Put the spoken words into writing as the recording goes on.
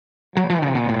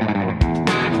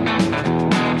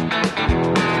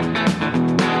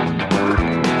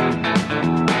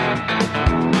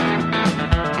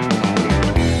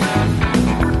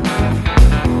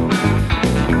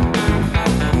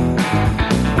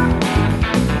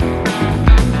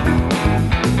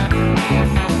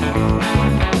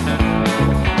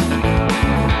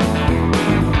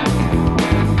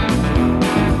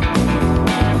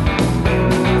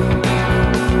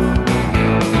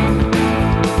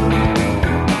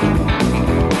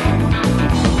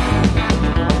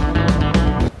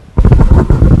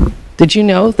Did you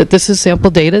know that this is sample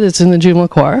data that's in the Joomla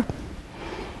core?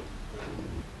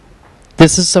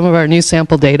 This is some of our new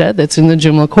sample data that's in the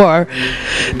Joomla core.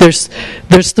 There's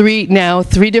three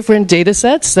different data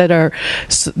sets that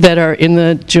are in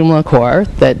the Joomla core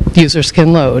that users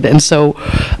can load. And so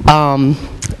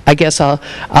I guess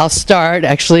I'll start,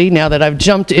 actually, now that I've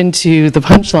jumped into the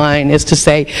punchline, is to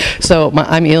say, so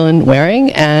I'm Elin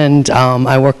Waring, and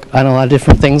I work on a lot of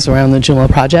different things around the Joomla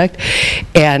project.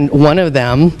 And one of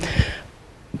them,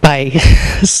 by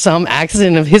some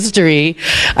accident of history,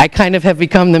 I kind of have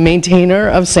become the maintainer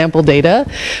of sample data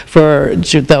for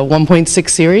the 1.6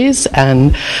 series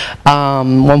and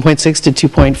 1.6 to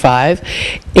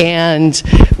 2.5. And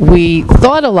we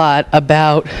thought a lot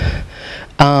about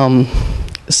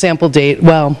sample data.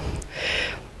 Well,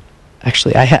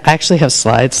 actually, I actually have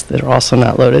slides that are also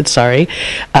not loaded, sorry,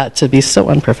 to be so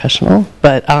unprofessional.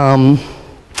 But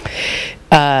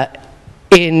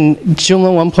in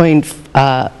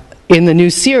Joomla in the new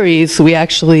series, we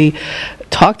actually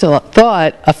thought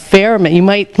a fair amount. You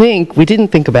might think we didn't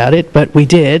think about it, but we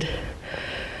did.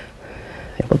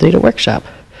 Sample data workshop.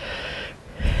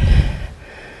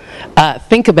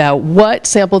 Think about what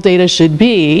sample data should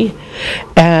be,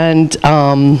 and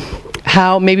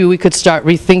how maybe we could start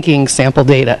rethinking sample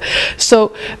data.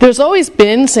 So there's always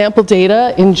been sample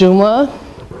data in Joomla.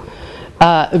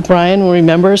 Brian will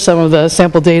remember some of the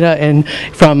sample data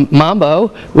from Mambo,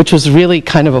 which was really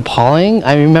kind of appalling.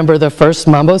 I remember the first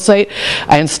Mambo site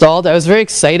I installed. I was very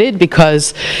excited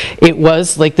because it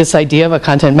was like this idea of a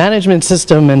content management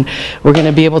system, and we're going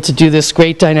to be able to do this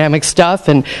great dynamic stuff.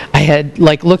 And I had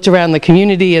looked around the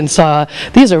community and saw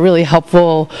these are really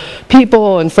helpful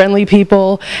people and friendly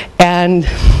people. And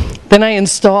then I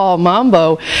installed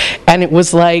Mambo, and it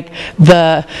was like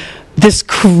this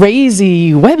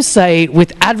crazy website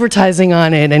with advertising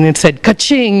on it, and it said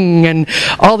ka-ching and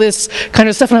all this kind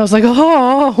of stuff, and I was like,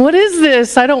 oh, what is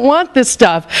this? I don't want this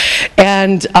stuff.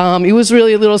 And it was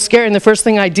really a little scary, and the first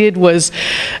thing I did was,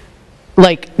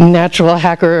 like natural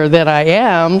hacker that I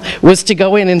am, was to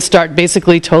go in and start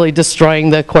basically totally destroying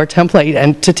the core template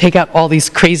and to take out all these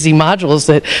crazy modules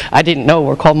that I didn't know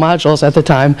were called modules at the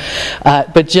time,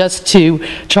 but just to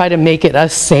try to make it a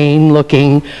sane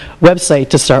looking website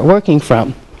to start working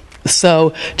from.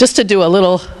 So just to do a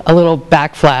little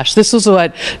backflash, this was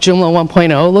what Joomla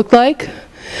 1.0 looked like.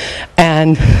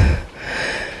 And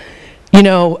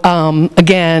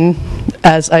again,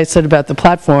 as I said about the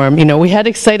platform, we had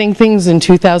exciting things in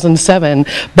 2007,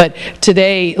 but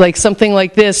today, like something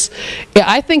like this,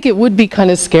 I think it would be kind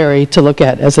of scary to look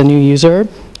at as a new user,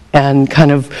 and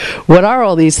kind of what are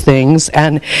all these things,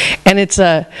 and it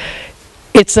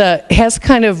has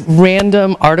kind of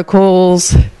random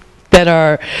articles that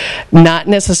are not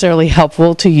necessarily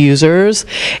helpful to users,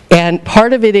 and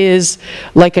part of it is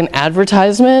like an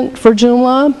advertisement for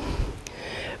Joomla.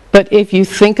 But if you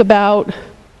think about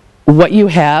what you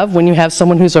have when you have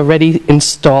someone who's already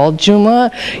installed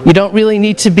Joomla, you don't really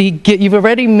need to you've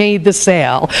already made the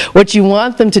sale. What you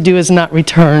want them to do is not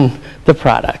return the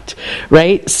product,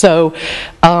 right? So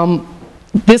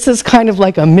this is kind of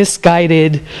like a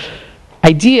misguided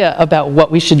idea about what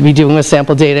we should be doing with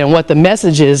sample data and what the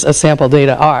messages of sample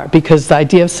data are, because the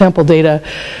idea of sample data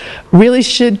really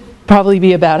should probably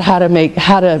be about how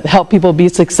to help people be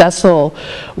successful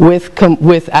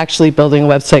with actually building a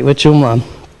website with Joomla.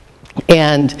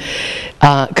 And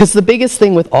because the biggest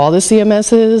thing with all the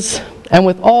CMSs and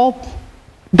with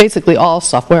basically all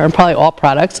software and probably all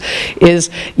products is,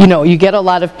 you get a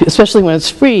lot of, especially when it's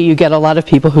free, you get a lot of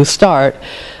people who start,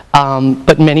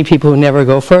 but many people who never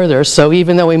go further. So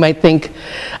even though we might think,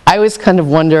 I always kind of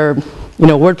wonder,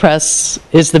 WordPress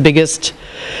is the biggest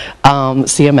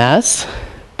CMS,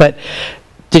 but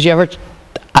did you ever,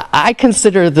 I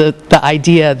consider the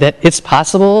idea that it's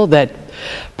possible that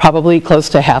probably close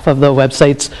to half of the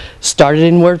websites started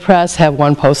in WordPress have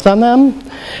one post on them,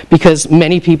 because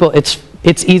many people, it's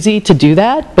easy to do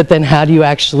that, but then how do you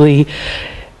actually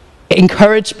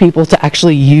encourage people to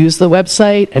actually use the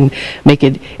website and make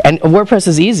it, and WordPress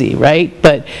is easy, right?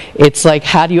 But it's like,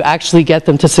 how do you actually get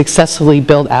them to successfully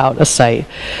build out a site?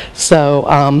 So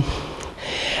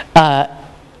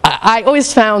I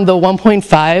always found the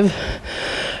 1.5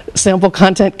 sample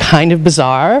content kind of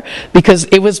bizarre, because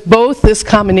it was both this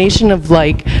combination of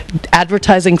like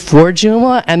advertising for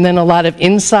Joomla and then a lot of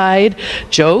inside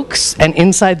jokes and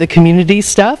inside the community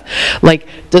stuff. Like,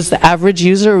 does the average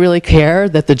user really care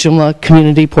that the Joomla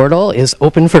community portal is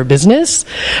open for business,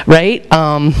 right?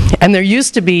 And there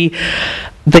used to be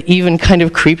the even kind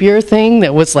of creepier thing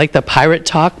that was like the pirate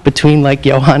talk between like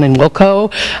Johan and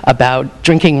Wilco about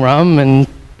drinking rum and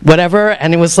whatever,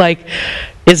 and it was like,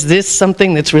 is this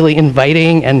something that's really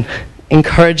inviting and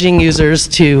encouraging users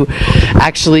to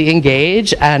actually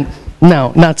engage, and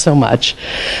no, not so much.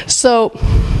 So,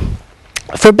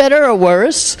 for better or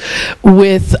worse,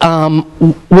 with the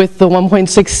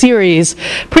 1.6 series,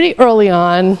 pretty early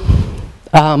on,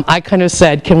 I kind of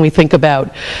said, can we think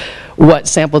about what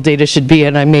sample data should be?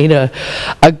 And I made a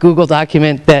Google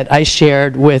document that I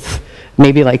shared with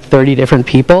maybe like 30 different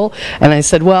people. And I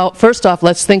said, well, first off,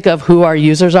 let's think of who our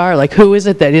users are. Like, who is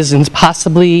it that isn't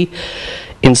possibly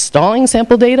installing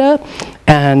sample data?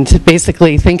 And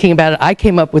basically thinking about it, I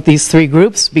came up with these three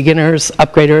groups: beginners,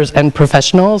 upgraders, and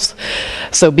professionals.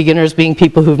 So beginners being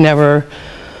people who've never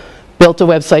built a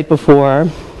website before,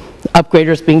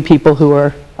 upgraders being people who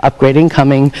are upgrading,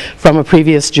 coming from a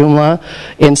previous Joomla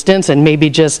instance, and maybe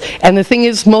just, and the thing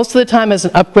is, most of the time as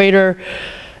an upgrader,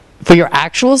 for your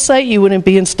actual site, you wouldn't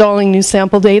be installing new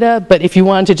sample data, but if you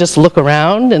wanted to just look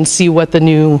around and see what the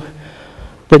new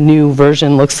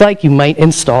version looks like, you might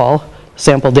install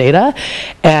sample data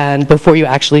and before you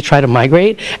actually try to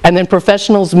migrate. And then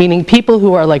professionals, meaning people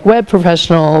who are like web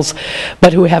professionals,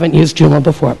 but who haven't used Joomla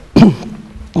before.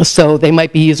 So they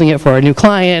might be using it for a new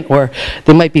client, or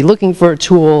they might be looking for a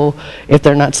tool if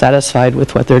they're not satisfied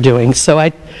with what they're doing. So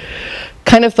I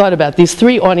kind of thought about these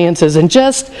three audiences and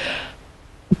just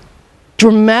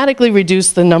dramatically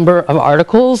reduced the number of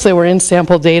articles that were in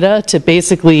sample data to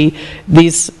basically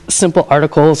these simple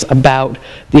articles about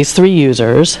these three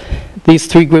users, these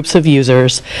three groups of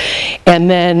users, and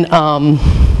then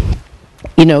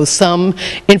you know, some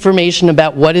information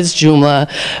about what is Joomla,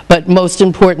 but most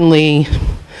importantly,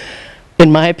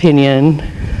 in my opinion,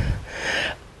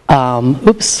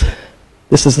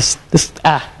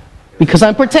 because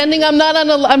I'm pretending I'm not on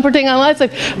I'm pretending on a live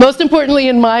site. Most importantly,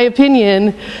 in my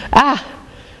opinion, the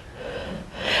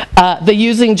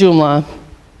using Joomla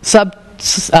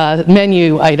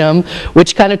menu item,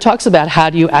 which kind of talks about how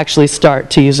do you actually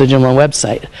start to use a Joomla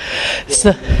website.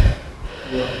 So,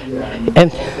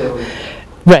 and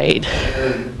right,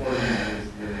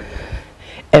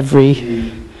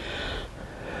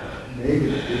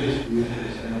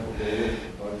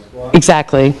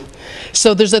 exactly.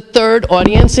 So there's a third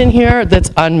audience in here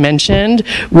that's unmentioned,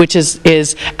 which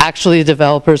is actually the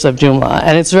developers of Joomla.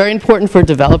 And it's very important for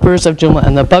developers of Joomla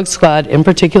and the Bug Squad in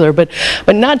particular, but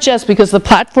not just, because the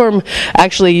platform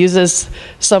actually uses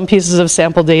some pieces of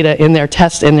sample data in their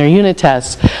unit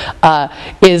tests,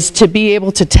 is to be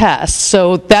able to test.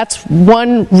 So that's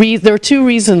there are two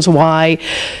reasons why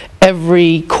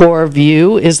every core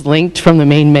view is linked from the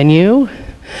main menu.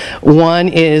 One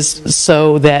is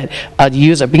so that a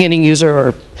beginning user,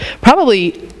 or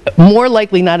probably more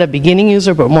likely not a beginning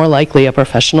user, but more likely a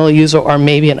professional user or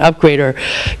maybe an upgrader,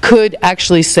 could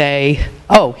actually say,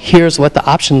 oh, here's what the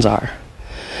options are,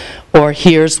 or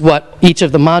here's what each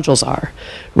of the modules are,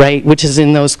 right, which is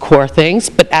in those core things.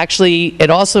 But actually, it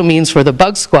also means for the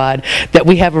Bug Squad that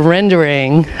we have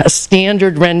a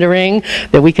standard rendering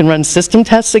that we can run system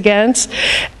tests against,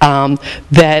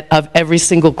 that of every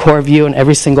single core view and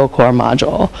every single core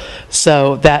module.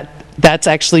 So that's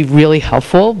actually really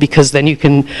helpful, because then you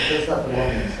can.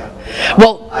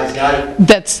 Well,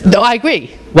 I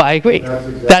agree. Well, I agree.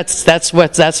 That's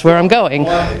where I'm going.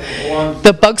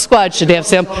 The Bug Squad should have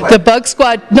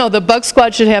the Bug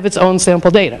Squad should have its own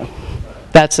sample data.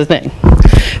 That's the thing.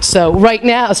 So right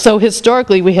now, so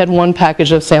historically we had one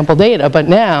package of sample data, but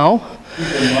now.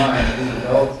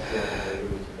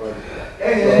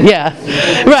 Yeah,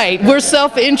 right. We're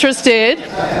self-interested,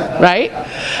 right?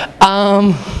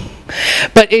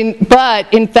 But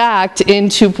in fact, in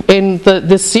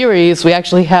this series, we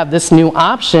actually have this new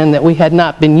option that we had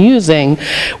not been using,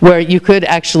 where you could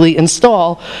actually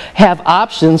have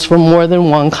options for more than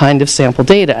one kind of sample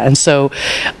data. And so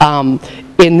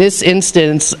in this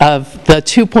instance of the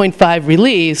 2.5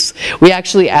 release, we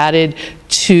actually added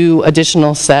 2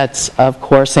 additional sets of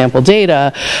core sample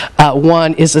data.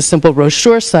 One is a simple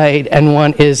brochure site, and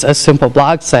one is a simple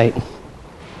blog site.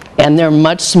 And they're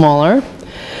much smaller.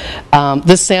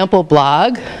 The sample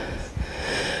blog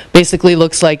basically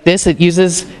looks like this. It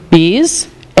uses bees,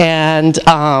 and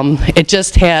it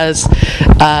just has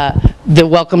the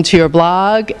welcome to your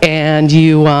blog, and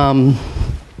you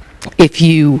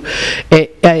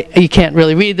can't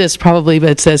really read this probably, but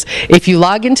it says, if you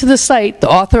log into the site, the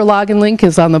author login link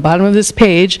is on the bottom of this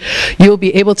page, you'll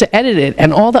be able to edit it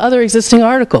and all the other existing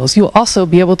articles. You'll also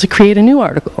be able to create a new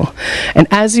article. And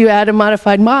as you add and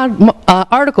modified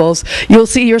articles, you'll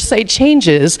see your site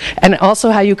changes, and also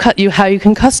how you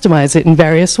can customize it in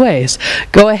various ways.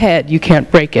 Go ahead, you can't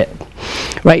break it.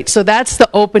 Right, so that's the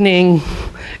opening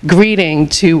greeting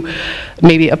to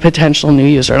maybe a potential new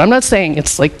user. And I'm not saying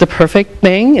it's like the perfect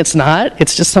thing. It's not.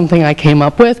 It's just something I came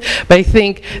up with. But I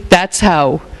think that's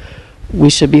how we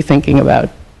should be thinking about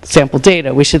sample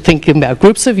data. We should think about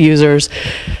groups of users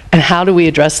and how do we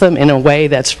address them in a way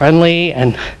that's friendly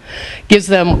and gives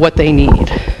them what they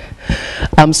need.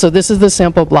 So this is the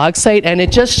sample blog site, and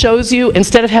it just shows you,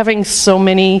 instead of having so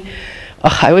many,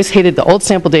 I always hated the old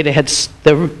sample data had,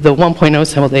 the 1.0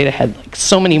 sample data had like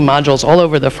so many modules all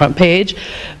over the front page.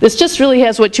 This just really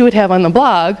has what you would have on the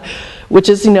blog, which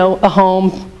is, you know, a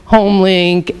home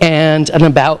link and an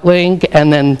about link,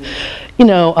 and then, you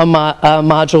know, a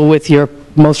module with your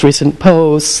most recent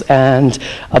posts and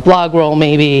a blog roll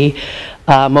maybe,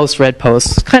 most read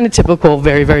posts. Kind of typical,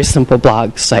 very, very simple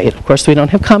blog site. Of course, we don't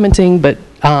have commenting, but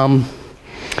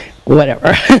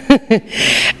whatever.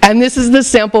 And this is the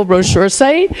sample brochure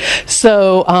site.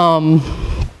 So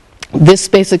this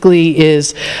basically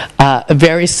is a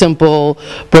very simple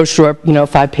brochure, you know,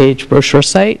 5-page brochure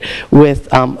site with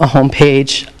a home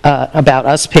page, about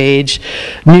us page,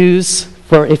 news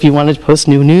for if you wanted to post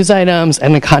new news items,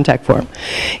 and a contact form.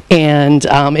 And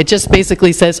it just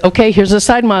basically says, okay, here's a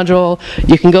side module.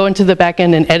 You can go into the back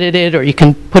end and edit it, or you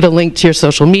can put a link to your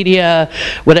social media,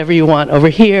 whatever you want over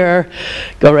here.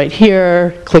 Go right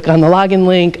here, click on the login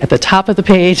link at the top of the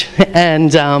page,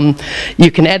 and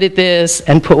you can edit this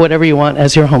and put whatever you want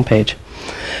as your home page.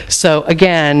 So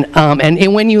again,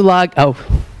 and when you log,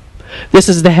 this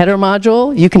is the header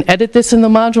module. You can edit this in the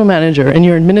module manager in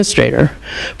your administrator.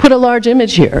 Put a large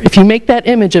image here. If you make that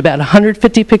image about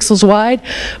 150 pixels wide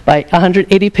by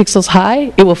 180 pixels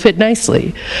high, it will fit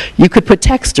nicely. You could put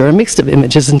text or a mix of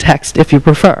images and text if you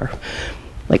prefer.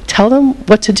 Like, tell them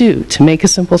what to do to make a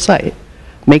simple site.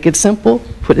 Make it simple,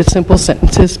 put it simple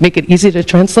sentences, make it easy to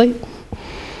translate.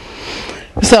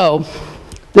 So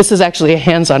this is actually a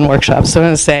hands-on workshop. So I'm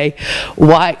going to say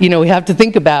why, you know, we have to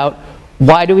think about,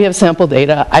 why do we have sample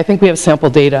data? I think we have sample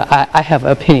data. I have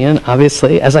an opinion,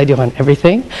 obviously, as I do on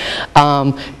everything,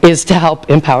 is to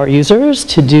help empower users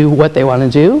to do what they want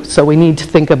to do. So we need to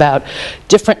think about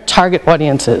different target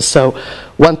audiences. So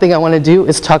one thing I want to do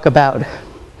is talk about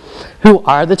who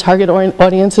are the target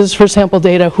audiences for sample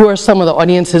data, who are some of the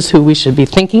audiences who we should be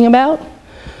thinking about,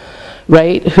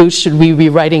 right? Who should we be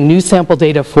writing new sample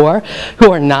data for,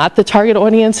 who are not the target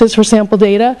audiences for sample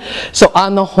data. So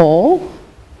on the whole,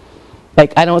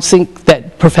 like, I don't think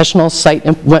that professional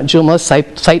Joomla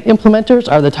site implementers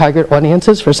are the target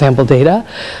audiences for sample data.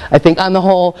 I think on the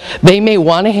whole, they may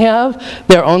want to have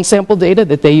their own sample data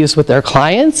that they use with their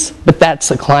clients, but that's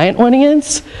a client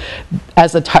audience.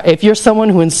 If you're someone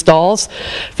who installs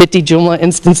 50 Joomla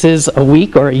instances a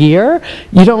week or a year,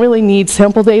 you don't really need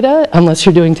sample data unless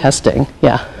you're doing testing.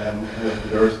 Yeah.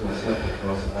 There's no sample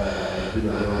because I didn't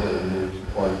know that we need to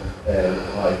point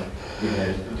like we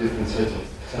had different sets of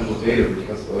sample data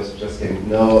because I was just saying,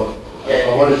 no,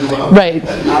 I want to do my own. Right.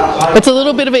 It's a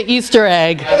little bit of an Easter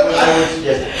egg. I would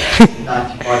suggest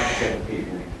 95% of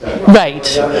people don't. Right.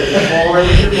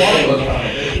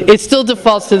 It still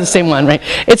defaults to the same one, right?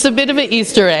 It's a bit of an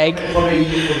Easter egg. From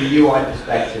a UI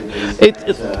perspective,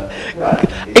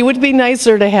 it would be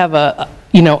nicer to have a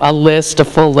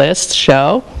full list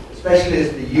show. especially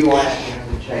as the UI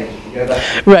hasn't changed. You go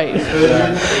back to Right.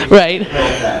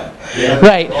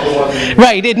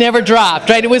 Right. It never dropped.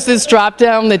 Right. It was this drop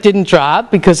down that didn't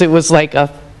drop because it was like a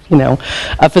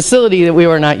facility that we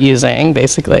were not using,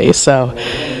 basically. So.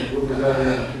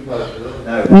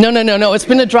 No. It's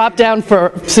been a drop down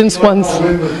since once.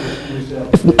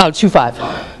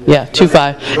 2.5. Yeah,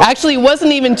 2.5. Actually, it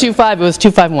wasn't even 2.5. It was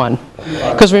 2.5.1.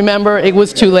 Because remember, it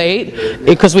was too late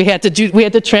because we had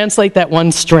to translate that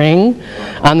one string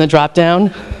on the drop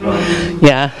down.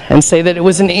 Yeah, and say that it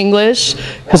was in English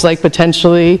because, like,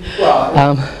 potentially. It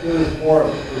was more of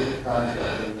a proof of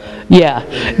concept. Yeah,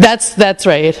 that's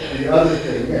right. The other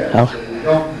thing is, we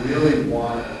don't really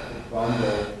want to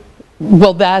bundle.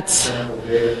 Well, that's.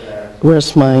 Data packs.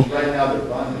 Where's my? Right now they're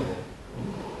bundled,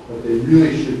 but they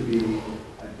really should be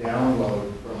a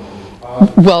download from the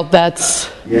repository. Well, that's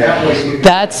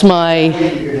my.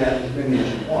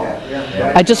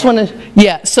 I just want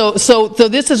to, so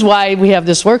this is why we have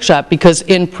this workshop, because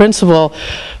in principle,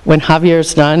 when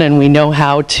Javier's done and we know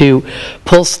how to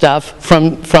pull stuff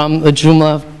from the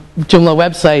Joomla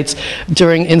websites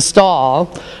during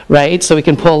install, right? So we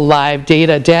can pull live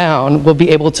data down. We'll be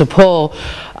able to pull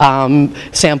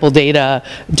sample data,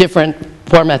 different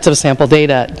formats of sample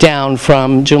data down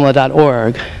from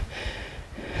Joomla.org.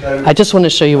 I just want to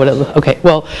show you what it looks. Okay,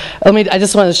 well, I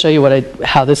just want to show you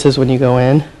how this is when you go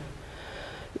in.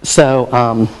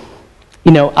 So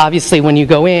You know, obviously, when you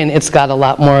go in, it's got a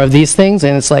lot more of these things,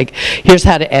 and it's like, here's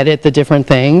how to edit the different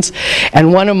things.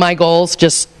 And one of my goals,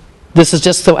 this is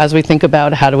just so as we think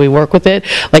about how do we work with it,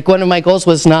 like one of my goals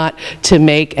was not to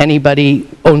make anybody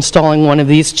installing one of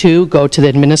these two go to the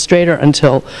administrator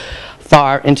until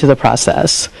far into the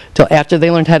process, till after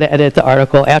they learned how to edit the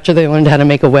article, after they learned how to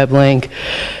make a web link,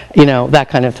 you know, that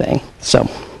kind of thing. So,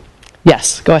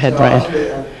 yes, go ahead,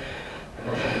 Brian.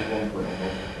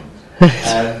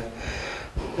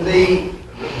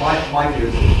 My view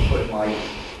is to put my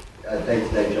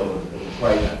day-to-day job as a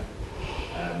trainer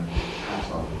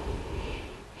hands-on.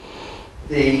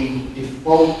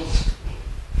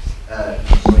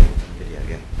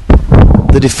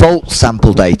 The default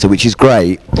sample data, which is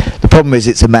great, the problem is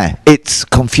it's a mess. It's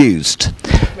confused.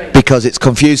 Right. Because it's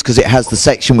confused because it has the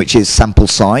section which is sample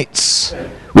sites, right,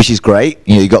 which is great.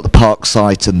 You know, you've got the park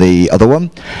site and the other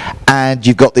one, and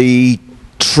you've got the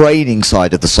training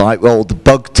side of the site, well, the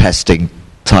bug testing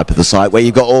type of the site, where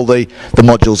you've got all the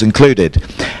modules included.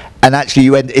 And actually,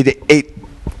 it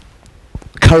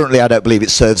currently, I don't believe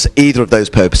it serves either of those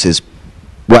purposes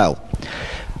well.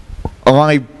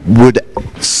 I would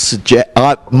suggest,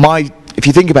 if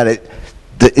you think about it,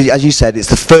 as you said, it's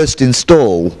the first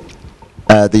install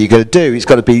that you're going to do. It's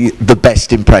got to be the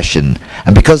best impression.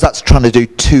 And because that's trying to do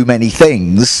too many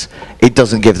things, it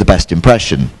doesn't give the best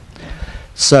impression.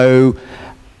 So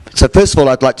first of all,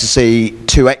 I'd like to see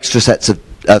 2 extra sets of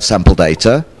sample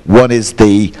data. One is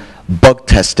the bug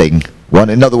testing one.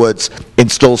 In other words,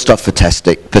 install stuff for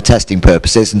testing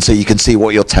purposes, and so you can see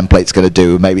what your template's going to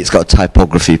do. Maybe it's got a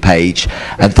typography page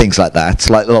and things like that,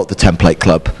 like a lot of the template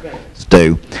club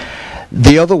do.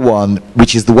 The other one,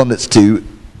 which is the one that's to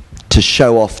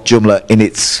show off Joomla in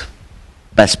its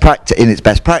best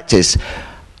practice,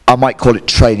 I might call it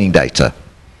training data.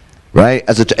 Right?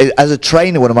 As a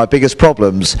trainer, one of my biggest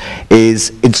problems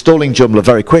is installing Joomla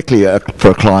very quickly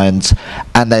for a client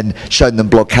and then showing them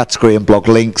blog category and blog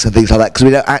links and things like that,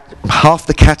 because half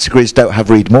the categories don't have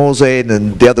read mores in,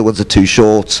 and the other ones are too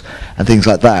short and things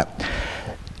like that.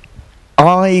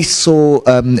 I saw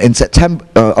in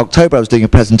October I was doing a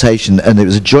presentation, and it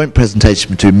was a joint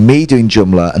presentation between me doing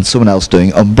Joomla and someone else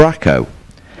doing Umbraco.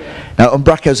 Now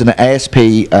Umbraco is an ASP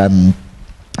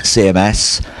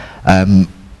CMS.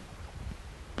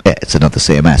 Yeah, it's another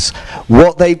CMS.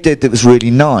 What they did that was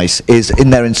really nice is in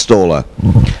their installer.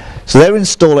 So their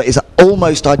installer is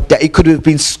almost it could have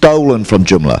been stolen from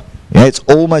Joomla. Yeah, it's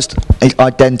almost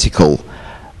identical,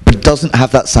 but it doesn't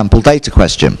have that sample data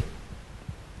question.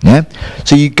 Yeah,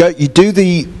 so you do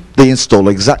the installer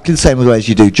exactly the same way as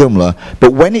you do Joomla,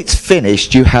 but when it's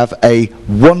finished, you have a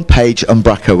 1-page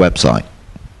Umbraco website.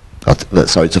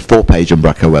 Sorry, it's a 4-page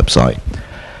Umbraco website.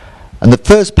 And the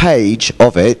first page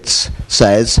of it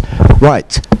says,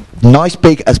 right, nice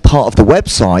big as part of the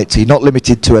website, so you're not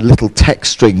limited to a little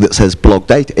text string that says blog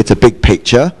data. It's a big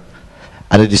picture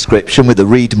and a description with a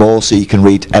read more, so you can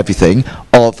read everything,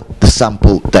 of the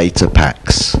sample data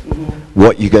packs,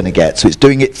 what you're going to get. So it's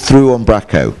doing it through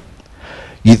Umbraco.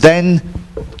 You then,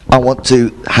 I want to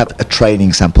have a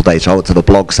training sample data, I want to have a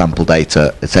blog sample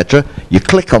data, etc. You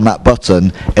click on that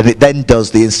button, and it then does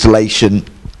the installation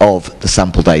of the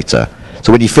sample data.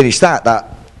 So when you finish that,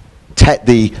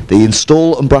 the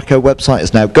install Umbraco website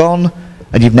is now gone,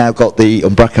 and you've now got the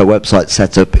Umbraco website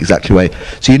set up exactly the way.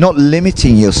 So you're not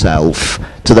limiting yourself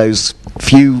to those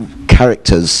few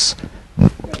characters,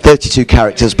 32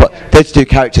 characters, but 32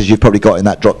 characters you've probably got in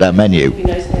that drop-down menu. It'd be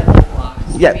nice to have like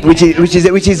blocks. Yeah, which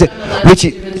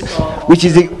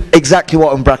is exactly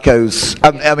what Umbraco's.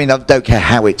 I mean, I don't care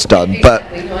how it's done, but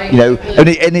you know,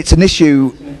 and it's an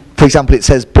issue. For example, it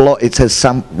says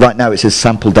right now it says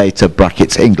sample data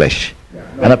brackets English,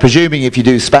 and I'm presuming if you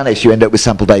do Spanish, you end up with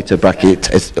sample data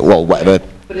bracket, well, whatever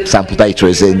sample data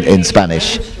is in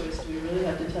Spanish. Do we really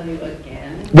have to tell you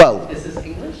again? Well, this is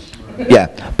English. Yeah,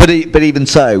 but even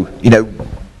so, you know,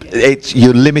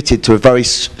 you're limited to a very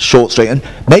short string, and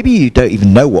maybe you don't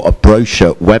even know what a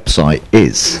brochure website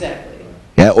is. Exactly.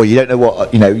 Yeah, or you don't know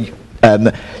what, you know.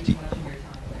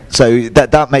 So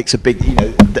that makes a big, you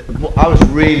know. I wasn't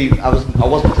impressed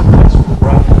with the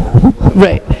graphic.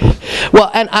 Right. Well,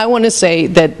 and I want to say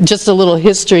that just a little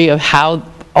history of how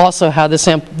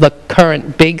the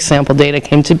current big sample data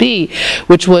came to be,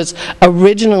 which was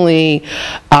originally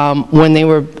when they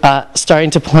were starting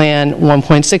to plan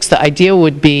 1.6, the idea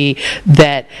would be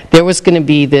that there was going to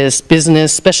be this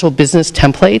special business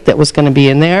template that was going to be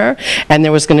in there, and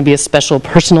there was going to be a special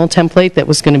personal template that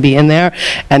was going to be in there,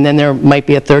 and then there might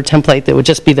be a third template that would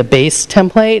just be the base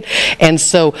template. And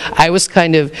so I was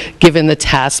kind of given the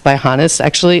task by Hannes,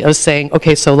 actually, of saying,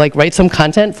 okay, so like write some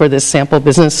content for this sample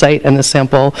business site and the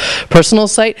sample personal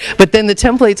site, but then the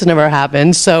templates never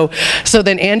happened. So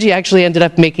then Angie actually ended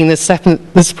up making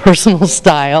this personal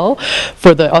style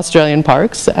for the Australian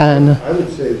parks. And I would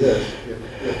say this,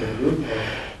 if a group of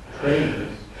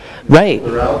trainers right.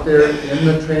 that are out there in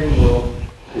the training world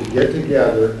to get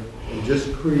together and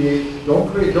just create,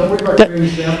 don't worry about creating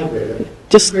sample data,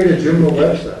 just create a Joomla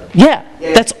website. Yeah,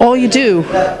 that's all you do.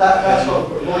 That's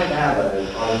what right now, though,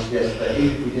 I would suggest that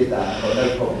even if we did that, I've got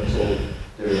no problem at all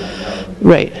doing that.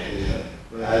 Right.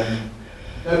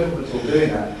 No problem at all doing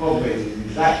that. The problem is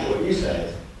exactly what you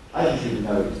said. I didn't even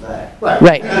know it was there. Right.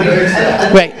 Right.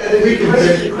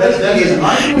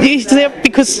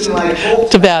 Because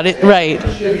talked about it, right.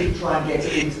 Should we try and get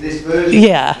it into this version?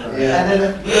 Yeah. And then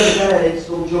the other day it's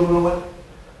all Joomla and went,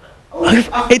 oh, I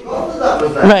forgot that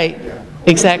was there. Right.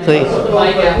 Exactly.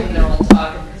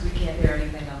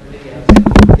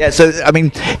 Yeah, so, I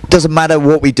mean, it doesn't matter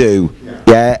what we do.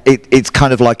 Yeah, it's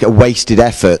kind of like a wasted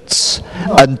efforts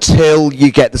until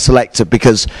you get the selector,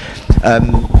 because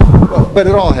but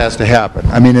it all has to happen.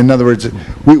 I mean, in other words,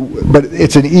 but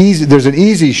there's an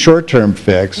easy short-term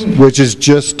fix, which is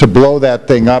just to blow that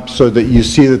thing up so that you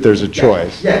see that there's a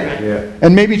choice. Yeah.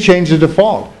 And maybe change the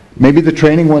default. Maybe the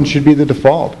training one should be the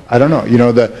default. I don't know.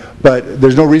 But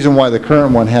there's no reason why the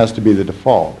current one has to be the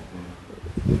default.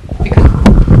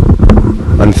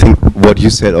 I think what you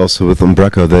said also with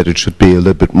Umbraco, that it should be a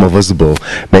little bit more visible.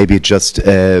 Maybe just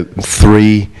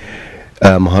 3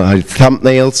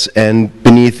 thumbnails and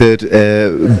beneath it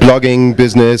blogging,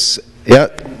 business. Yeah,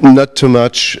 not too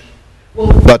much,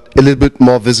 but a little bit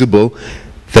more visible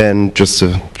than just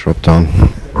a drop down.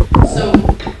 So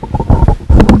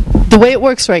the way it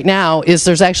works right now is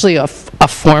there's actually a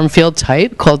form field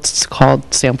type called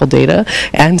sample data,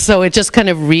 and so it just kind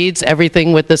of reads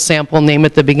everything with the sample name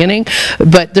at the beginning,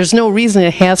 but there's no reason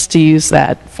it has to use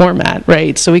that format,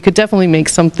 right? So we could definitely make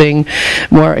something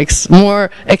more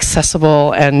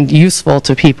accessible and useful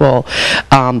to people.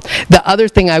 The other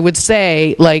thing I would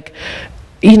say,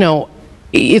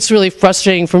 it's really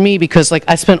frustrating for me because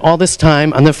I spent all this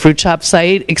time on the Fruit Shop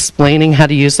site explaining how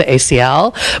to use the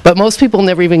ACL, but most people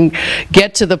never even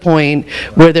get to the point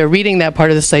where they're reading that part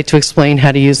of the site to explain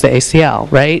how to use the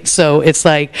ACL, right? So it's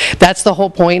that's the whole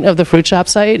point of the Fruit Shop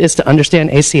site, is to understand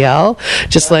ACL,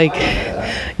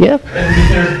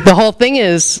 the whole thing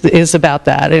is about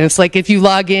that. And it's if you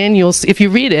log in, if you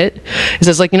read it, it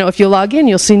says if you log in,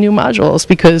 you'll see new modules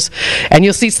and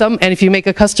you'll see and if you make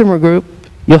a customer group,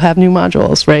 you'll have new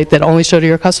modules, right, that only show to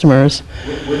your customers.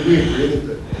 Would we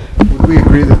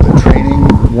agree that the training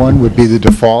one would be the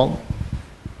default?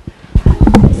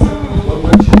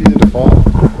 What should be the default?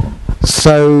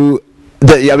 So,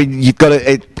 you've got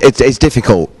to. It's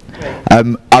difficult.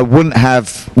 I wouldn't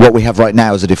have what we have right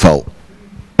now as a default.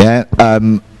 Yeah.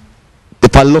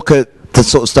 If I look at the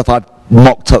sort of stuff I've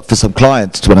mocked up for some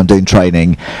clients when I'm doing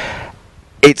training,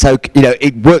 it's okay,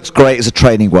 it works great as a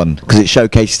training one because it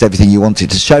showcases everything you want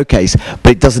it to showcase,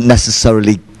 but it doesn't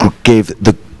necessarily give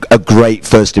a great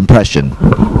first impression.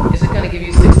 Is it going to give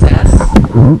you success?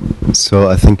 So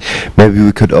I think maybe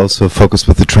we could also focus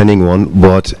with the training one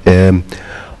what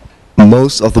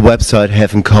most of the website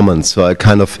have in common. So a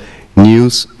kind of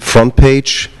news front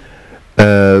page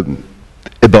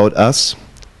about us,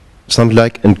 something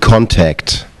and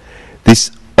contact.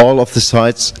 All of the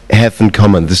sites have in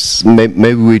common.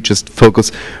 Maybe we just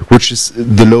focus which is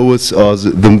the lowest or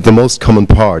the most common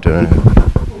part.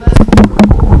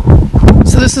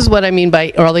 So this is what I mean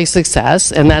by early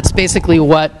success, and that's basically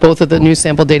what both of the new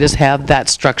sample datas have, that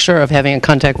structure of having a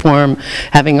contact form,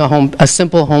 having a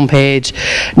simple homepage,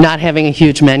 not having a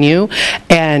huge menu,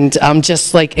 and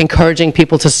just encouraging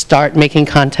people to start making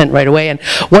content right away. And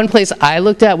one place I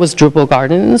looked at was Drupal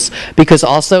Gardens, because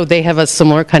also they have a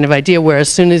similar kind of idea where as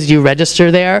soon as you register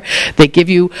there, they give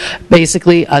you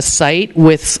basically a site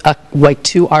with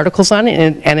 2 articles on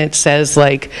it, and it says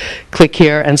click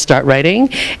here and start writing,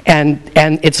 and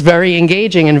it's very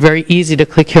engaging and very easy to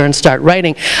click here and start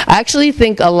writing. I actually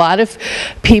think a lot of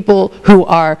people who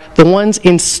are the ones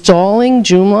installing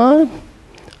Joomla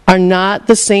are not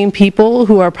the same people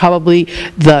who are probably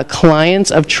the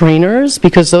clients of trainers,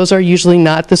 because those are usually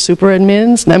not the super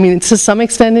admins. I mean, to some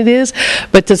extent it is,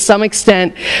 but to some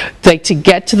extent, to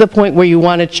get to the point where you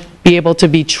want to be able to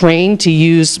be trained to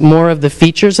use more of the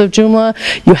features of Joomla,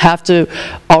 you have to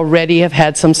already have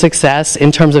had some success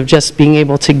in terms of just being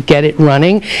able to get it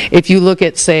running. If you look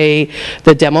at, say,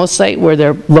 the demo site where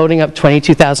they're loading up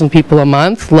 22,000 people a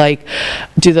month,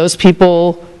 do those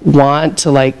people want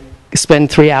to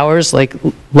spend 3 hours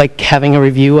having a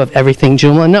review of everything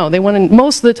Joomla? No, they want to,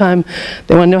 most of the time,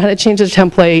 they want to know how to change the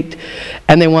template,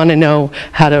 and they want to know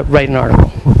how to write an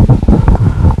article.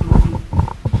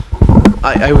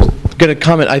 I was going to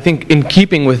comment, I think in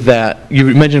keeping with that, you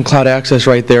mentioned cloud access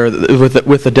right there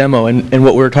with the demo, and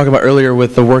what we were talking about earlier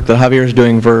with the work that Javier is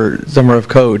doing for Summer of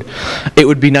Code. It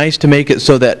would be nice to make it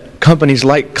so that companies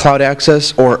like Cloud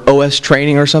Access or OS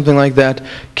Training or something like that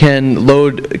can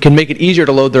make it easier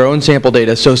to load their own sample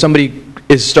data. So somebody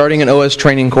is starting an OS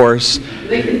training course.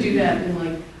 They can do that in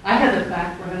like, I had a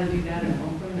fact for how to do that in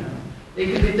 1.0.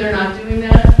 If they're not doing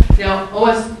that, now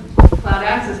Cloud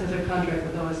Access has a contract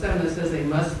with OS 7 that says they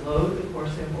must load the core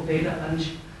sample data.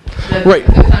 Right.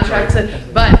 The contract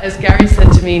said, but as Gary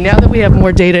said to me, now that we have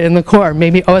more data in the core,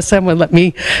 maybe OS 7 would let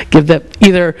me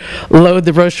either load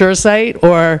the brochure site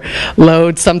or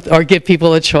load or give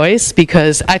people a choice,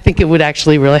 because I think it would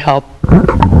actually really help.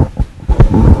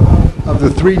 Of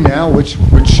the three now, which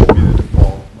should be the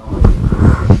default?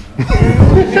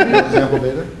 Sample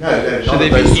data? No, Should they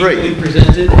be equally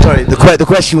presented? Sorry, the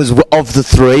question was of the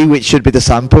three, which should be the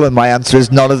sample, and my answer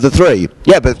is none of the three.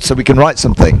 Yeah, but so we can write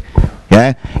something.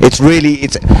 Yeah,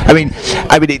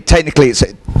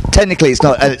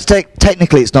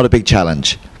 technically it's not a big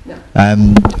challenge.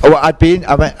 Well,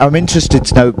 I'm interested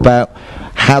to know about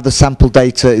how the sample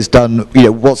data is done. You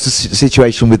know, what's the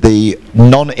situation with the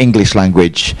non-English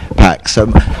language packs? I'll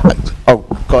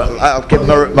give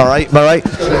Marie.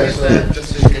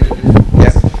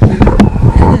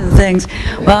 Thanks.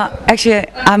 Well, actually,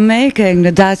 I'm making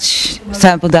the Dutch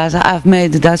sample data. I've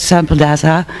made the Dutch sample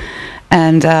data,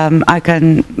 and I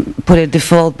can put it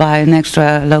default by an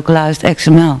extra localized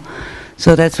XML.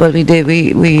 So that's what we did.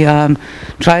 We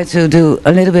tried to do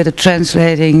a little bit of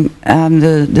translating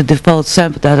the default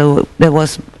sample data that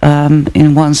was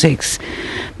in 1.6.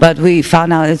 But we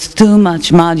found out it's too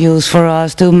much modules for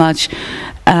us, too much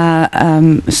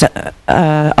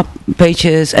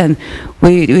pages, and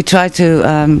we tried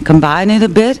to combine it a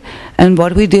bit. And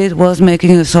what we did was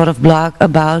making a sort of blog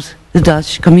about the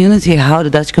Dutch community, how the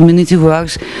Dutch community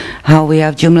works, how we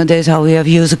have Joomla days, how we have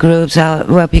user groups,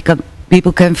 where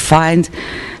people can find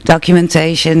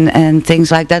documentation and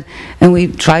things like that. And we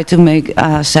try to make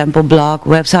a sample blog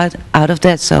website out of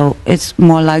that, so it's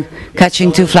more like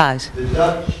catching two flies. The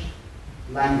Dutch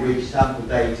language sample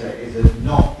data is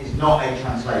not a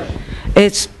translation.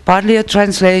 It's partly a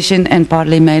translation and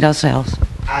partly made ourselves.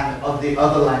 And of the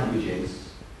other languages,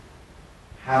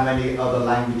 how many other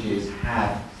languages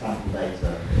have sample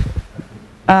data?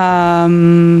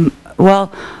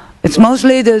 Well, it's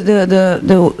mostly the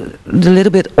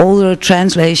little bit older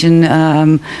translation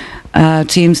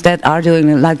teams that are doing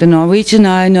it, like the Norwegian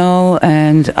I know,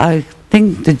 and I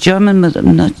think the German, but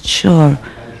I'm not sure.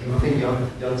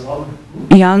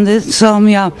 Jan did some,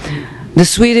 yeah. The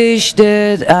Swedish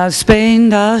did, Spain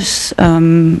does,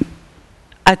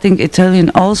 I think Italian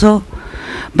also,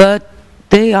 but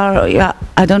they are, yeah,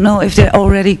 I don't know if they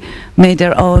already made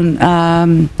their own.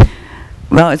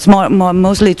 Well, it's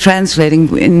mostly translating.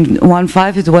 In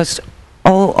 1.5 it was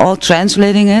all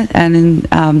translating it, and in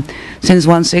since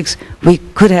 1.6 we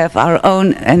could have our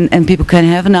own, and people can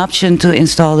have an option to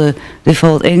install the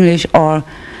default English or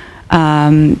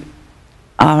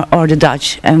the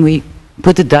Dutch, and we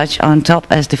put the Dutch on top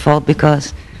as default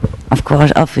because, of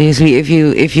course, obviously, if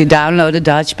you download a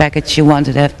Dutch package, you want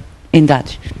it to have in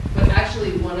Dutch. But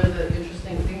actually, one of the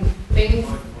interesting things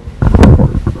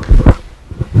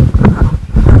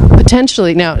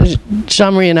potentially, now,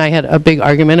 Jean-Marie and I had a big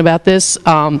argument about this,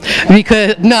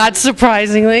 because, not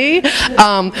surprisingly,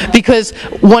 because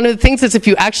one of the things is if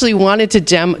you actually wanted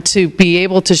to be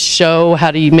able to show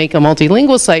how to make a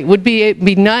multilingual site, would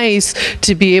be nice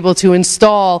to be able to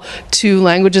install 2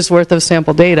 languages worth of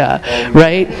sample data,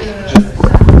 right?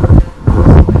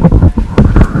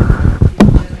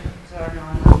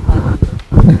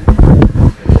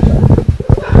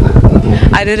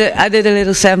 I did a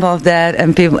little sample of that,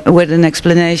 and people with an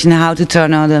explanation how to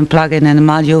turn on the plugin and a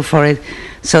module for it,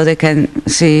 so they can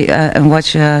see and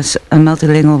watch a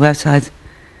multilingual website.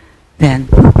 Then.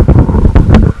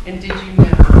 And did you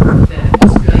know that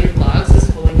Australia Blogs is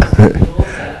fully multilingual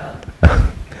setup?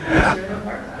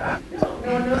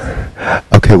 No one knows it.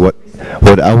 Okay, what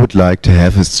I would like to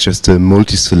have is just a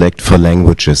multi-select for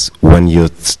languages when you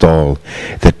install,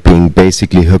 that being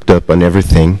basically hooked up on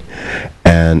everything.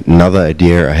 And another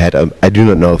idea I had, I do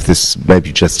not know if this might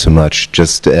be just too much,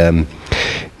 just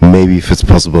maybe if it's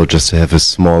possible just to have a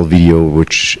small video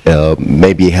which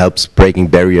maybe helps breaking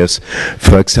barriers.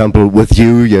 For example, with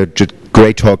you're just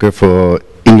great talker for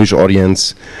English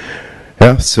audience.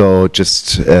 Yeah, so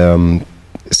just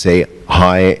say,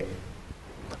 hi,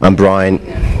 I'm Brian,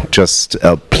 just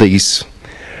please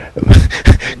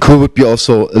cool would be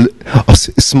also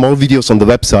small videos on the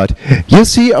website. You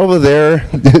see over there,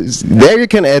 there you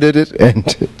can edit it, and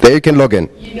there you can log in.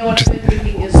 You know what I've been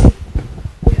thinking is,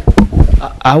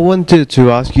 I wanted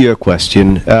to ask you a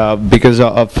question because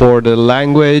for the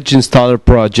language installer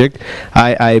project,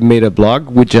 I made a blog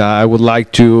which I would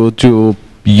like to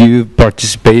you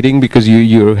participating because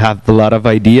you have a lot of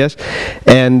ideas,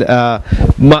 and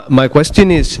my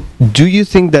question is, do you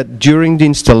think that during the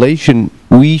installation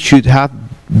we should have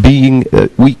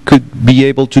we could be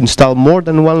able to install more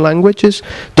than one languages?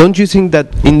 Don't you think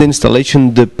that in the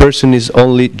installation the person is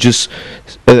only just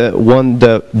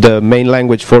the main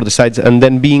language for the sites and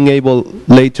then being able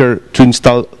later to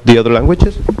install the other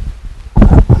languages?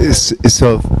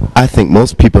 So I think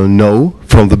most people know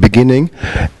from the beginning,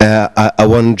 I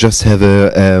want to just have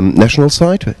a national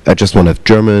site, I just want to have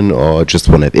German or just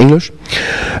want to have English,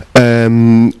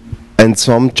 and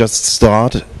some just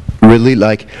start really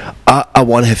like, I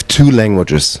want to have two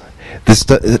languages. This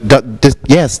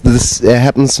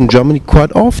happens in Germany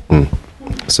quite often.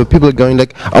 So people are going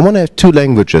like, I want to have two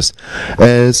languages.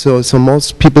 So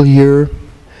most people here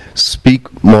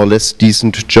speak more or less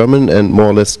decent German and more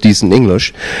or less decent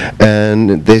English,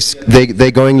 and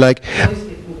they're going like,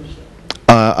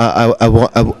 I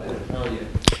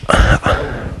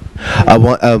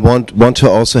want to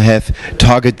also have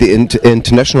target the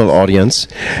international audience,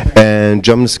 and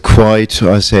German is quite,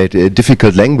 I said, a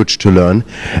difficult language to learn,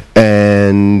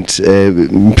 and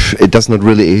it does not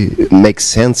really make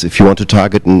sense if you want to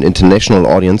target an international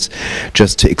audience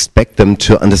just to expect them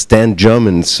to understand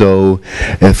German. So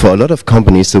for a lot of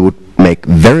companies it would make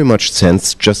very much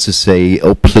sense just to say,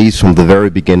 oh please, from the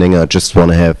very beginning I just want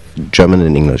to have German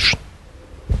and English.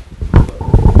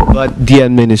 But the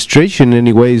administration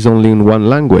anyway is only in one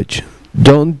language.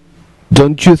 Don't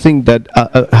you think that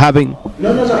having...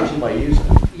 No, it's by user.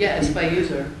 yeah, it's by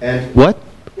user. And What?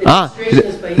 Registration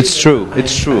is by It's user. true,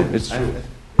 it's true, it's true.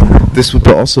 this would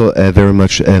be also very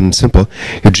much simple.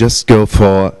 You just go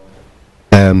for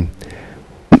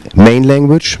main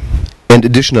language and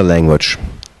additional language,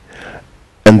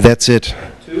 and that's it.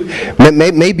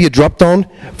 Maybe a drop down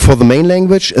for the main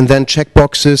language and then check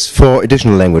boxes for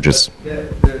additional languages.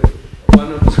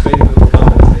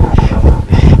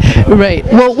 Right.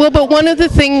 Well, but one of the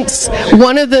things,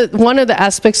 one of the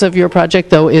aspects of your project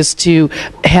though is to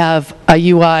have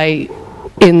a UI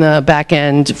in the back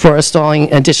end for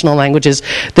installing additional languages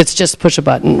that's just push a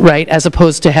button, right? As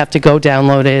opposed to have to go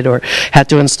download it or have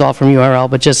to install from URL,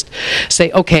 but just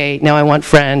say, okay, now I want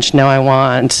French, now I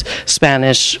want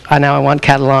Spanish, now I want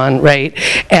Catalan, right?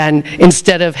 And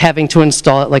instead of having to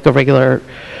install it like a regular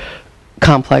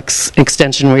complex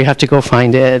extension where you have to go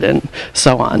find it and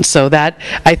so on. So that,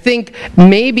 I think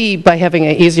maybe by having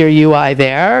an easier UI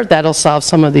there, that'll solve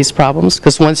some of these problems,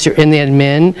 because once you're in the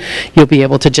admin, you'll be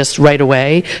able to just right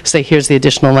away say, here's the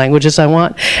additional languages I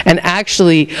want. And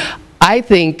actually, I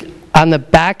think on the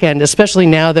back end, especially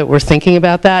now that we're thinking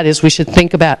about that, is we should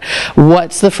think about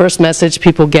what's the first message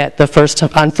people get on first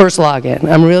login.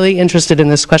 I'm really interested in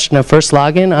this question of first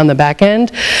login on the back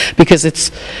end, because it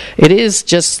is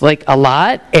just like a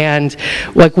lot, and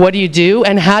like what do you do,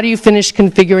 and how do you finish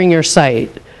configuring your site,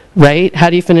 right? How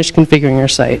do you finish configuring your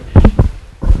site?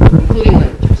 Including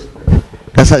languages.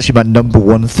 That's actually my number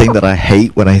one thing that I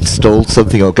hate when I install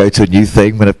something or go to a new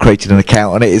thing when I've created an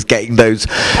account on it, is getting those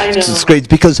screens,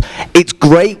 because it's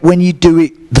great when you do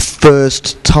it the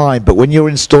first time, but when you're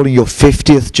installing your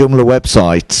 50th Joomla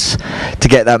website to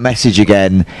get that message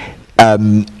again,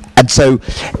 and so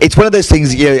it's one of those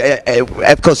things, you know,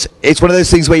 of course, it's one of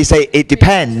those things where you say it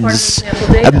depends,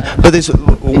 but there's... If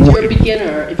you're a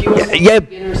beginner, if you want yeah,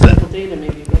 beginner sample data,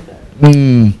 maybe you get that.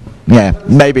 yeah,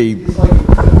 maybe...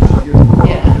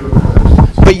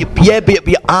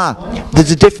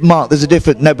 there's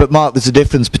a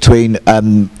difference between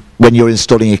when you're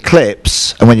installing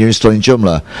Eclipse and when you're installing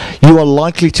Joomla. You are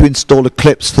likely to install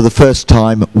Eclipse for the first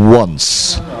time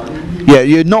once. Yeah,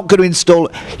 you're not going to install,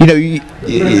 you know... If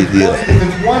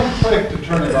it's one click to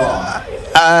turn it off.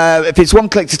 If it's one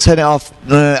click to turn it off,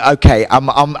 okay. I'm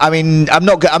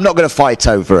not going to fight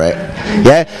over it.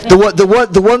 Yeah.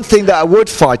 The one thing that I would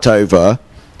fight over,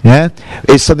 yeah,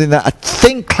 is something that I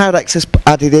think Cloud Access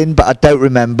added in, but I don't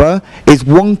remember. Is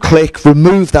one click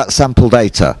remove that sample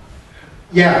data.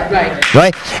 Yeah. Right.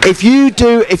 Right. If you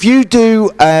do,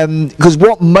 because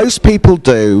what most people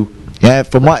do. Yeah,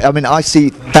 I see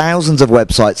thousands of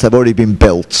websites that have already been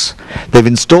built. They've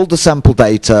installed the sample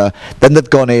data, then they've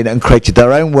gone in and created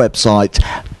their own website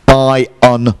by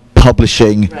unpacking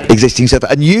publishing existing stuff.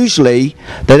 And usually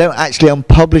they don't actually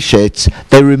unpublish it,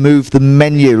 they remove the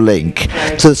menu link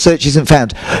so the search isn't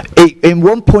found. In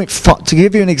 1.5, to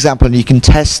give you an example, and you can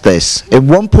test this, in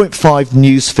 1.5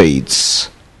 news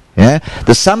feeds, yeah,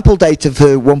 the sample data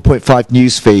for 1.5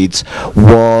 news feeds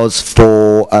was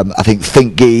for I think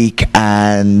ThinkGeek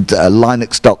and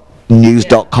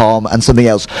Linux.news.com and something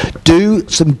else. Do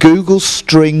some Google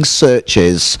string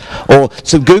searches, or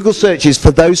some Google searches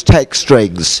for those text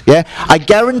strings. Yeah, I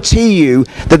guarantee you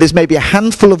that there's maybe a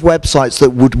handful of websites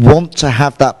that would want to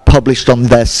have that published on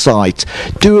their site.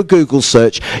 Do a Google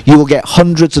search, you will get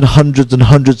hundreds and hundreds and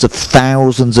hundreds of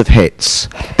thousands of hits.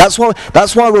 That's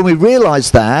why when we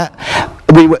realised that,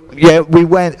 we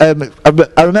went. I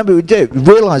remember we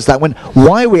realised that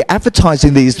why are we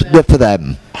advertising these for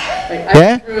them?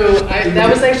 Yeah. That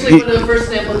was actually one of the first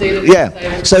sample data.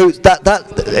 Yeah. So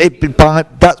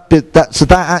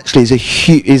that actually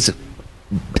is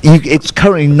it's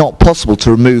currently not possible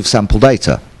to remove sample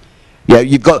data. Yeah,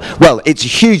 you've got, well, it's a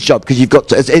huge job because you've got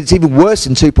to, it's even worse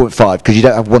in 2.5 because you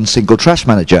don't have one single trash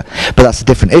manager, but that's a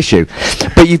different issue.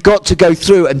 But you've got to go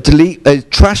through and delete,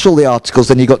 trash all the articles,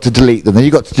 then you've got to delete them, then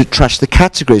you've got to trash the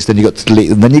categories, then you've got to delete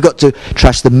them, then you've got to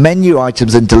trash the menu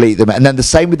items and delete them, and then the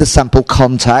same with the sample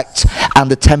contacts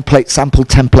and the sample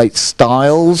template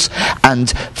styles and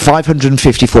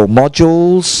 554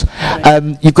 modules.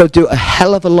 You've got to do a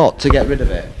hell of a lot to get rid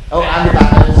of it. Oh, and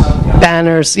the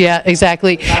banners, yeah,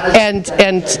 exactly, and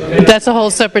that's a whole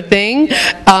separate thing.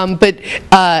 But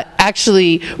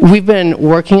actually, we've been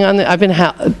working on it. I've been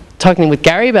talking with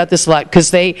Gary about this a lot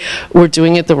because they were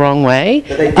doing it the wrong way.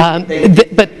 But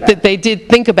they did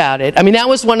think about it. I mean, that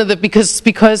was one of the, because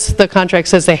the contract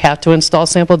says they have to install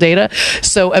sample data.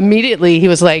 So immediately he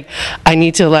was like, I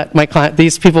need to let my client,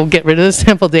 these people get rid of the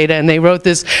sample data. And they wrote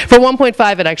this. For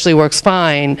 1.5, it actually works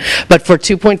fine. But for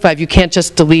 2.5, you can't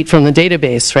just delete from the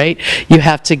database, right? You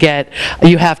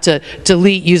have to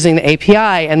delete using the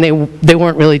API. And they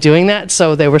weren't really doing that.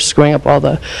 So they were screwing up all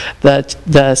the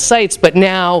sites. But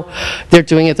now they're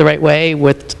doing it the right way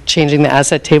with changing the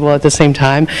asset table at the same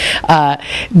time.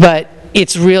 But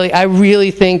it's really, I really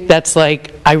think that's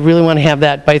like, I really want to have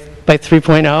that by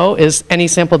 3.0 is any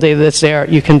sample data that's there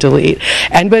you can delete.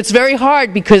 But it's very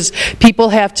hard because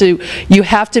you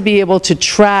have to be able to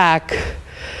track.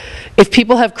 If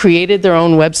people have created their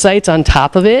own websites on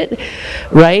top of it,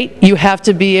 right, you have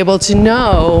to be able to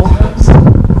know.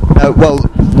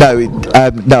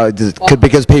 No,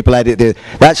 because people edit it.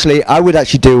 Actually, I would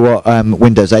actually do what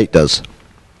Windows 8 does.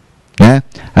 Yeah,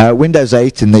 Windows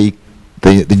 8 and the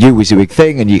new WYSIWYG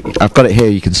thing, and I've got it here.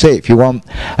 You can see it if you want.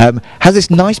 Has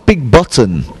this nice big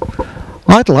button.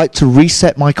 I'd like to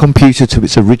reset my computer to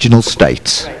its original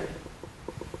state.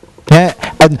 Yeah,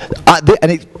 and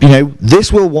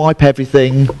this will wipe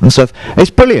everything and stuff. It's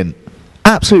brilliant.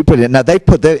 Absolutely brilliant. Now they've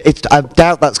put I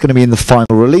doubt that's going to be in the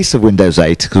final release of Windows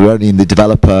 8 because we're only in the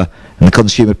developer and the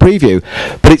consumer preview.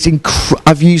 But it's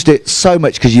I've used it so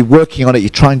much because you're working on it, you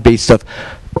try and beat stuff,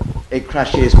 it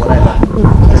crashes, whatever.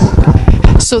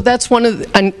 So that's one of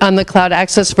on the Cloud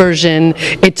Access version,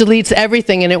 it deletes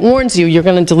everything and it warns you you're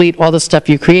going to delete all the stuff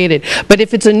you created. But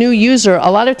if it's a new user, a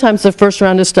lot of times the first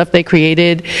round of stuff they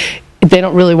created, they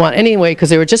don't really want anyway because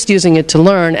they were just using it to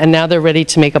learn, and now they're ready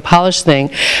to make a polished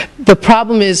thing. The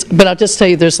problem is, but I'll just tell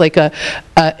you, there's like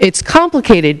it's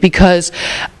complicated because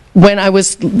when I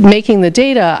was making the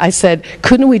data, I said,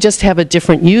 couldn't we just have a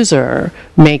different user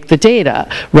make the data,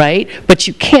 right? But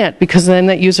you can't, because then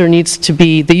that user needs to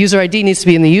be, the user ID needs to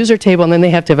be in the user table, and then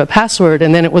they have to have a password,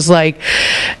 and then it was like,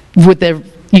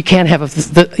 you can't have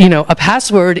a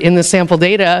password in the sample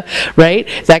data, right?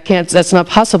 That's not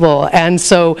possible. And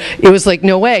so it was like,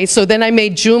 no way. So then I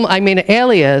made an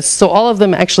alias. So all of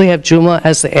them actually have Joomla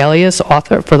as the alias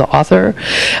for the author.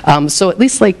 So at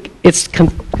least like it's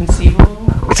conceivable.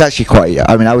 It's actually quite,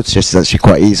 I would suggest it's actually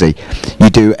quite easy. You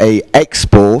do a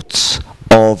export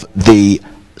of the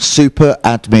super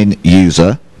admin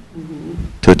user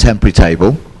to a temporary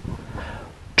table,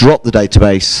 drop the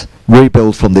database,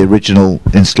 rebuild from the original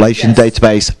installation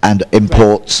database, and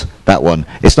import that one.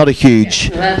 It's not a huge,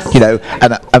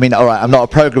 and all right, I'm not a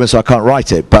programmer, so I can't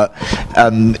write it, but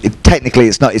technically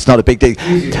it's not a big deal.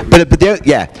 But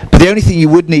the only thing you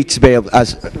would need to be able,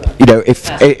 if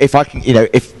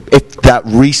that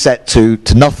reset to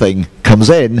nothing comes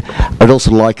in, I'd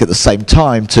also like at the same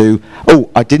time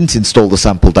I didn't install the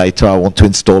sample data, I want to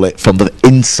install it from the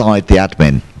inside the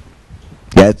admin.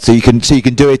 Yeah, so you can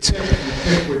do it.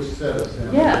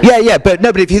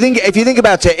 But if you think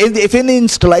about it, if in the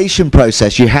installation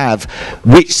process you have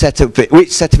which set of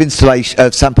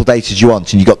installation sample data do you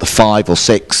want, and you got the 5 or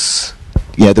 6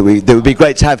 that would be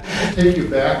great to have. Take you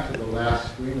back to the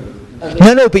last screen of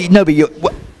the No, but you.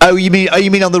 Oh, you mean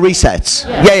on the resets?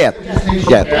 Yeah.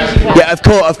 Of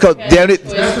course. But the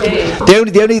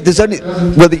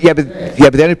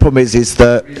only problem is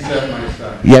that.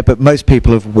 Yeah, but most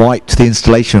people have wiped the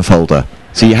installation folder,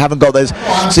 so you haven't got those.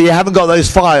 So you haven't got those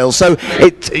files. So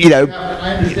it. I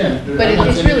understand. But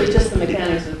it's really just the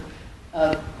mechanics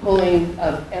of pulling,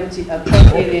 of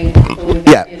truncating, pulling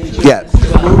Yeah.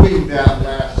 Moving that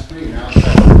last screen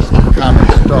outside of common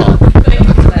stall.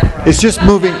 It's just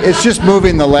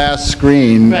moving the last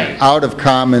screen Right. out of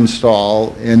common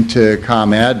stall into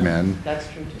admin. That's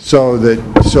true.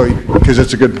 Because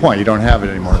it's a good point, you don't have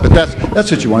it anymore. But that's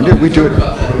what you want to do. We do it.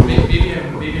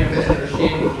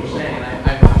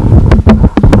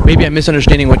 Maybe I'm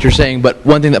misunderstanding what you're saying, but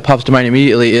one thing that pops to mind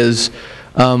immediately is,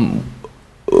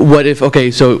 what if,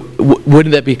 okay, so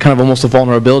wouldn't that be kind of almost a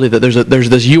vulnerability that there's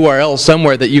this URL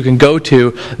somewhere that you can go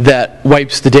to that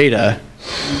wipes the data?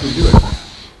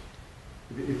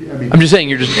 I'm just saying,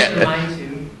 you're just...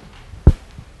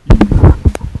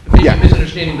 Maybe I'm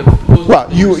misunderstanding the proposal.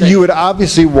 Well, you would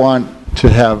obviously want to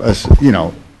have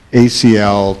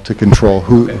ACL to control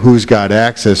who's got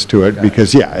access to it,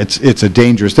 because it's a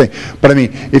dangerous thing. But I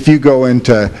mean, if you go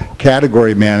into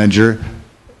Category Manager,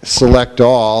 select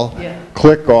all,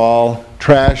 click all,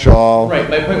 trash all. Right,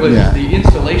 my point was the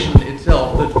installation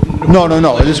itself. No,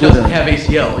 it is doesn't within. have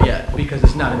ACL yet because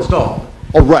it's not installed.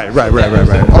 Oh, right.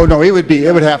 Oh, no, it would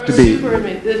have to be.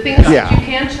 The thing is, Yeah. you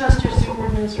can't trust your super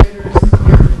administrators,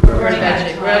 your party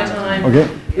magic, we're out of time. Okay.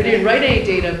 We didn't write any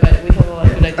data, but we have a lot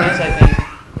of good ideas, I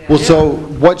think. Well, so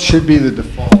what should be the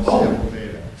default sample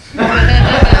data?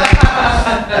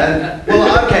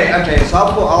 Well, okay. So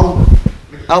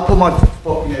I'll put my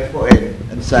foot in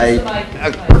and say. All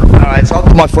right. So I'll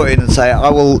put my foot in and say I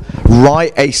will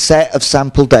write a set of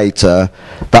sample data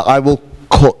that I will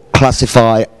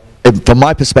classify, from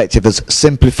my perspective, as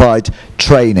simplified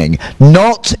training,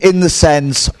 not in the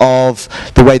sense of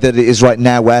the way that it is right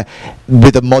now, where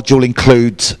with a module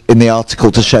includes in the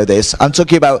article to show this. I'm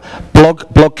talking about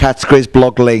blog categories,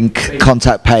 blog link,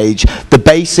 contact page, the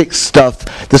basic stuff.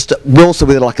 We're also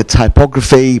with like a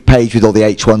typography page with all the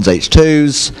H1s,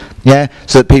 H2s,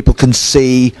 so that people can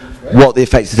see what the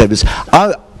effects of is.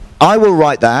 I will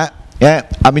write that.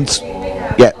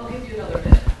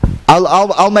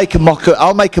 I'll make a mock-up.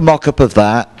 I'll make a mock-up of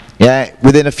that.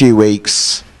 Within a few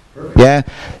weeks.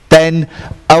 Then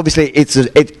obviously it's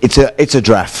a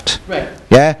draft. Right.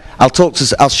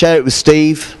 I'll share it with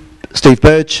Steve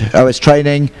Burge, OS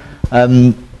Training,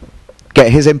 get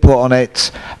his input on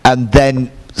it, and then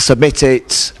submit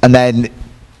it, and then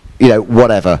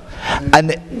whatever.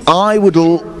 And I would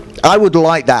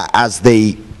like that as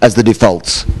the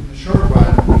default. The short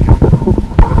run,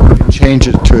 we can change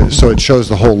it so it shows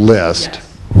the whole list.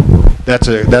 That's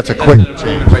a quick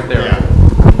change right there.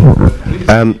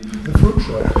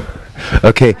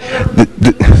 Okay. The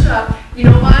fruit shop, you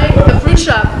know why? The fruit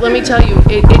shop, let me tell you,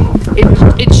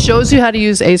 it shows you how to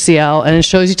use ACL, and it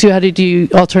shows you how to do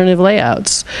alternative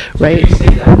layouts, right?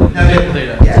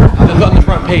 On the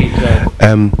front page.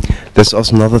 There's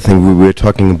also another thing. We were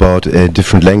talking about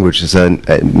different languages. I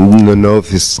don't know if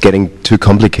this is getting too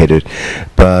complicated,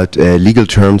 but legal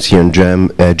terms here in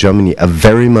Germany are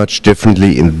very much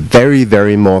differently and very,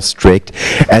 very more strict.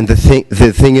 And the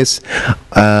thing is,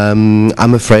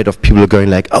 I'm afraid of people going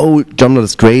like, "Oh, Journal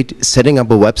is great, setting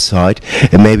up a website,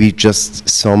 and maybe just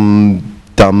some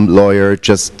dumb lawyer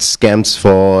just scams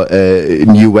for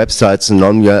new websites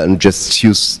and just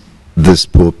use this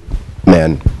poor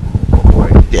man."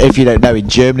 If you don't know, in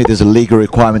Germany there's a legal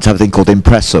requirement to have a thing called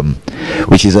Impressum,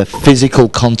 which is a physical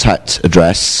contact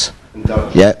address. You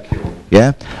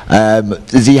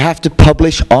have to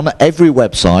publish on every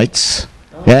website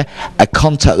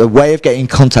a way of getting in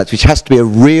contact, which has to be a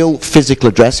real physical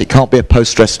address. It can't be a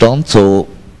post restaurant or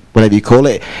whatever you call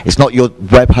it. It's not your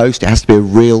web host. It has to be a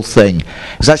real thing.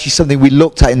 It's actually something we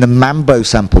looked at in the Mambo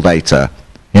sample data.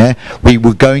 We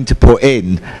were going to put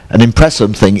in an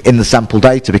Impressum thing in the sample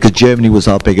data because Germany was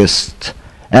our biggest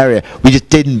area. We just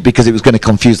didn't, because it was going to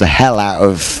confuse the hell out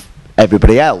of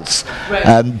everybody else.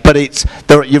 Right. But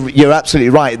you're absolutely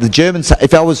right. The German,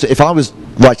 if I was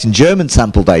writing German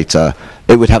sample data,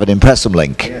 it would have an Impressum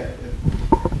link.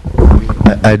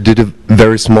 I did a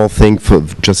very small thing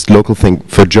local thing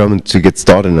for German to get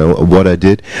started. What I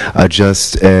did, I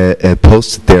just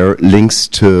posted their links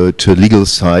to legal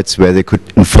sites where they could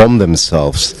inform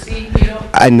themselves. See,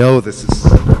 I know this is.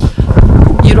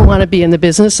 You don't want to be in the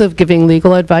business of giving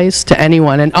legal advice to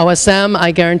anyone. And OSM,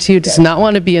 I guarantee you, does not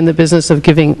want to be in the business of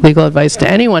giving legal advice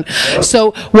to anyone.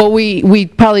 So what we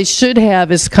probably should have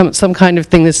is some kind of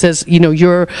thing that says, you know,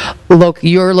 your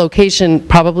location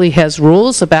probably has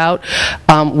rules about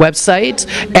websites,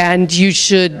 and you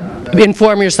should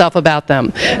inform yourself about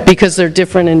them, because they're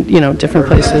different in, you know, different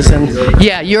places. And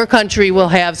yeah, your country will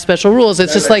have special rules.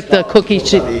 It's just like the cookie,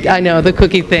 I know, the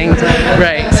cookie thing.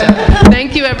 Right. So,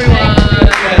 thank you, everyone.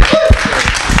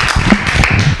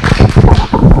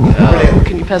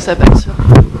 Can you pass that back?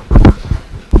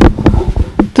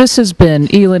 This has been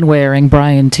Elin Waring,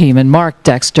 Brian Tiemann, Mark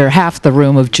Dexter, half the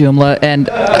room of Joomla, and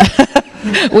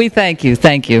we thank you.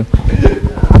 Thank you.